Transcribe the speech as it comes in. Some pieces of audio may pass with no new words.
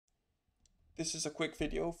This is a quick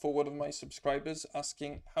video for one of my subscribers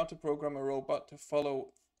asking how to program a robot to follow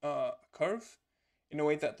a curve in a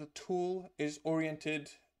way that the tool is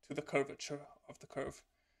oriented to the curvature of the curve.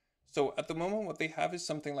 So at the moment what they have is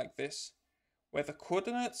something like this, where the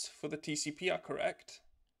coordinates for the TCP are correct,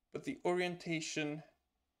 but the orientation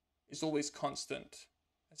is always constant.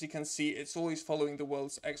 As you can see, it's always following the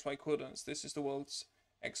world's XY coordinates. This is the world's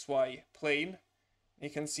XY plane.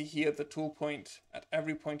 You can see here the tool point at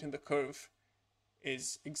every point in the curve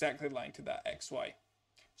is exactly aligned to that XY.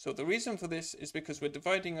 So the reason for this is because we're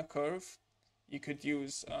dividing a curve. You could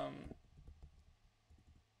use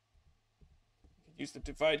the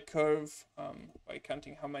divide curve by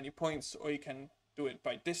counting how many points, or you can do it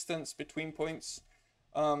by distance between points.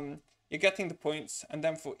 You're getting the points, and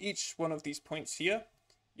then for each one of these points here,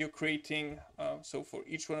 you're creating, so for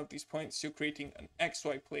each one of these points, you're creating an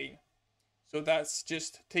XY plane. So that's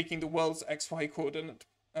just taking the world's XY coordinate,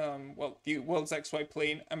 the world's XY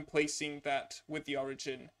plane, and placing that with the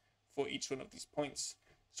origin for each one of these points.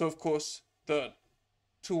 So of course, the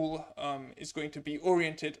tool is going to be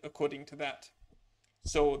oriented according to that.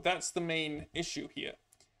 So that's the main issue here.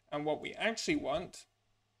 And what we actually want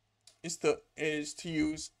is to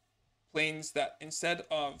use planes that instead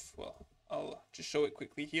of, well, I'll just show it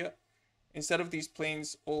quickly here. Instead of these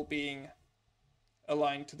planes all being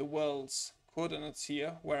aligned to the world's coordinates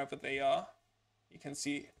here, wherever they are, you can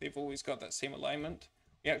see they've always got that same alignment.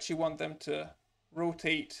 We actually want them to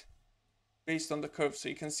rotate based on the curve. So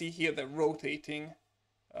you can see here they're rotating.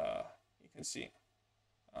 You can see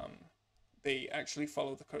they actually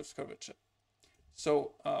follow the curve's curvature.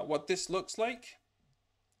 So what this looks like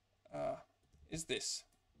is this.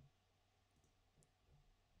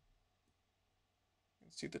 You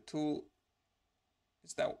can see the tool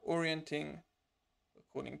is now orienting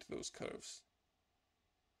according to those curves.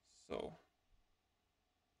 So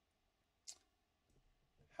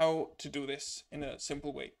how to do this in a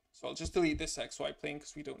simple way. So I'll just delete this XY plane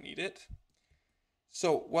because we don't need it.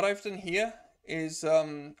 So what I've done here is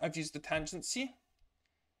I've used the tangency.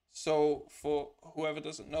 So for whoever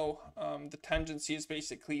doesn't know, the tangency is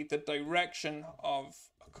basically the direction of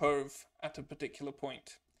a curve at a particular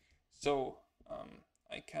point. So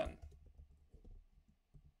I can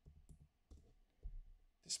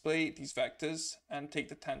display these vectors and take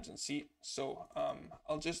the tangency. So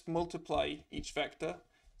I'll just multiply each vector.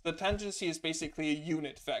 The tangency is basically a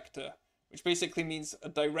unit vector, which basically means a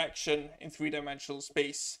direction in three-dimensional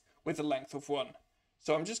space with a length of 1.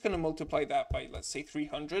 So I'm just going to multiply that by, let's say,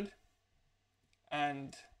 300.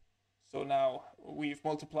 And so now we've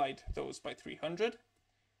multiplied those by 300.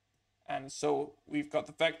 And so we've got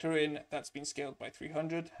the vector in that's been scaled by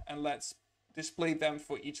 300. And let's display them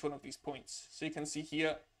for each one of these points. So you can see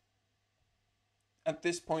here, at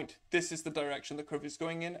this point, this is the direction the curve is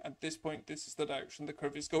going in. At this point, this is the direction the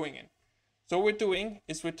curve is going in. So what we're doing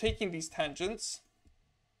is we're taking these tangents.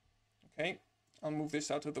 Okay, I'll move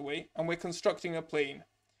this out of the way. And we're constructing a plane.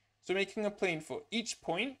 So making a plane for each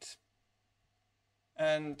point.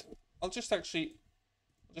 And I'll just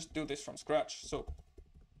do this from scratch. So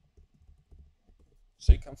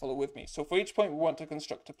you can follow with me. So for each point, we want to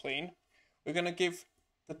construct a plane. We're going to give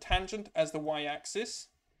the tangent as the y-axis,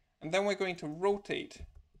 and then we're going to rotate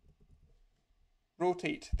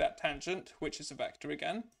that tangent, which is a vector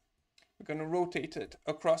again. We're going to rotate it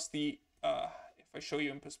across the, if I show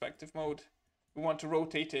you in perspective mode, we want to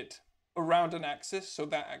rotate it around an axis, so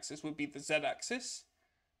that axis would be the z-axis.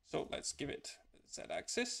 So let's give it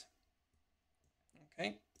z-axis.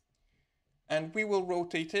 Okay. And we will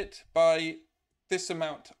rotate it by this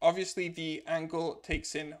amount. Obviously the angle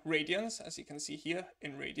takes in radians, as you can see here,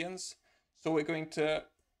 in radians. So we're going to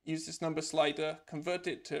use this number slider, convert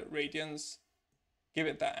it to radians, give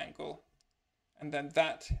it that angle. And then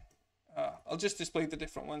that, I'll just display the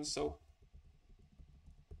different ones. So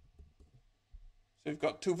we've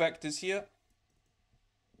got two vectors here.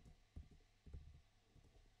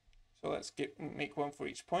 So let's make one for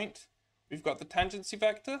each point. We've got the tangency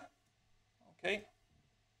vector. Okay.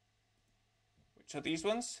 Which are these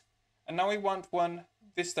ones. And now we want one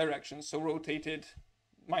this direction, so rotated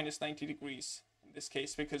minus 90 degrees in this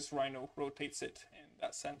case, because Rhino rotates it in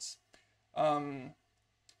that sense.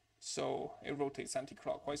 So it rotates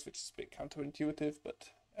anti-clockwise, which is a bit counterintuitive, but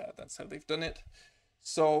that's how they've done it.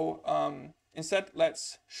 So instead,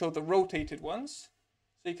 let's show the rotated ones.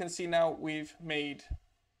 So you can see now we've made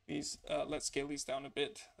these, let's scale these down a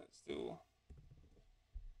bit. Let's do,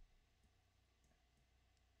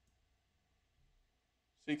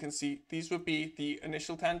 so you can see these would be the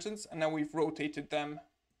initial tangents, and now we've rotated them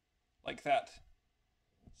like that.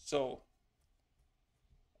 So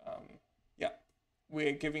yeah,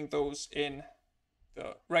 we're giving those in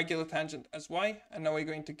the regular tangent as y, and now we're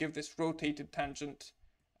going to give this rotated tangent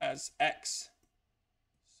as x.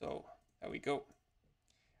 So there we go.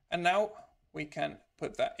 And now we can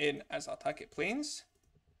put that in as our target planes.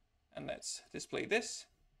 And let's display this.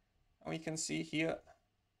 And we can see here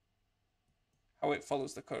how it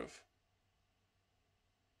follows the curve.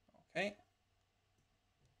 Okay.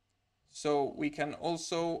 So we can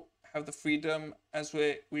also have the freedom, as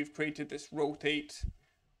we've created this rotate,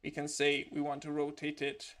 we can say we want to rotate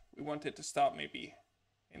it. We want it to start maybe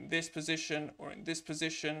in this position or in this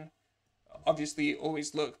position. Obviously,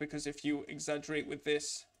 always look, because if you exaggerate with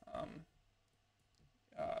this,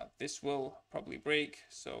 this will probably break.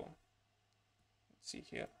 So let's see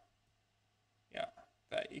here. Yeah,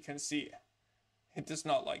 that you can see it does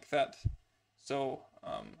not like that. So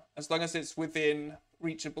as long as it's within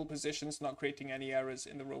reachable positions, not creating any errors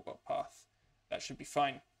in the robot path, that should be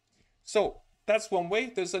fine. So that's one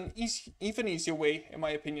way. There's an even easier way, in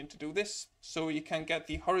my opinion, to do this. So you can get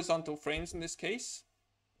the horizontal frames in this case.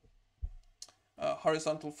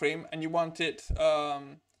 Horizontal frame, and you want it,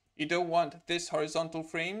 you don't want this horizontal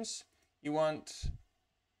frames, you want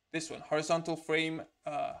this one, horizontal frame,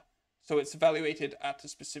 so it's evaluated at a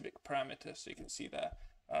specific parameter. So you can see there,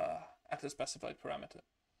 at a specified parameter.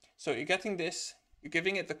 So you're getting this, you're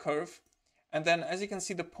giving it the curve, and then as you can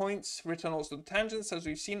see, the points return also the tangents, as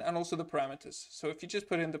we've seen, and also the parameters. So if you just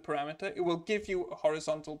put in the parameter, it will give you a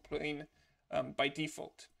horizontal plane by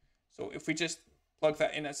default. So if we just plug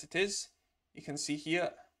that in as it is, you can see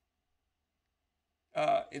here,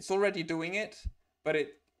 it's already doing it, but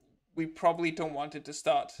we probably don't want it to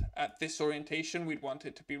start at this orientation. We'd want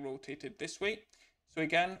it to be rotated this way. So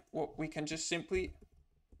again, what we can just simply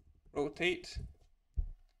rotate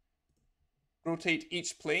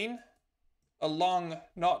each plane along,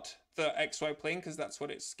 not the XY plane, because that's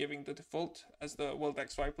what it's giving the default as the world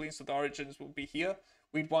XY plane. So the origins will be here.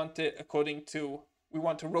 We'd want it according to, we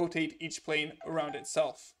want to rotate each plane around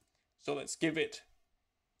itself. So let's give it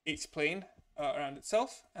each plane around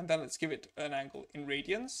itself, and then let's give it an angle in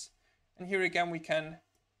radians. And here again, we can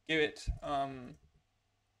give it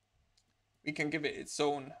its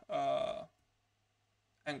own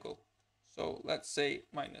angle. So let's say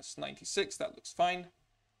minus 96. That looks fine.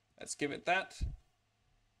 Let's give it that.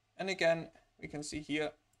 And again, we can see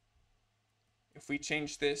here, if we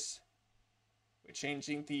change this, we're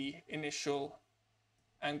changing the initial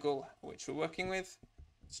angle which we're working with.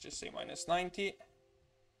 Let's just say minus 90.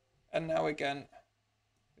 And now again,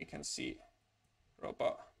 we can see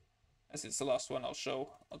robot. As it's the last one I'll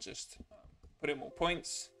show, I'll just put in more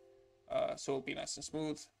points. So it'll be nice and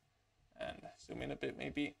smooth. And zoom in a bit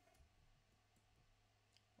maybe.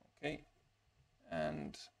 Okay.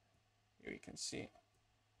 And here you can see.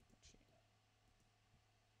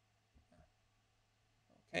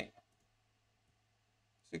 Okay.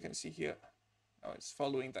 So you can see here, now it's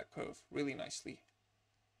following that curve really nicely.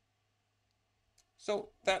 So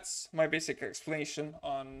that's my basic explanation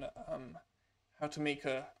on how to make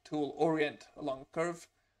a tool orient along a curve.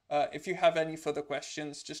 If you have any further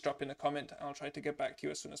questions, just drop in a comment and I'll try to get back to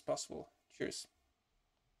you as soon as possible. Cheers.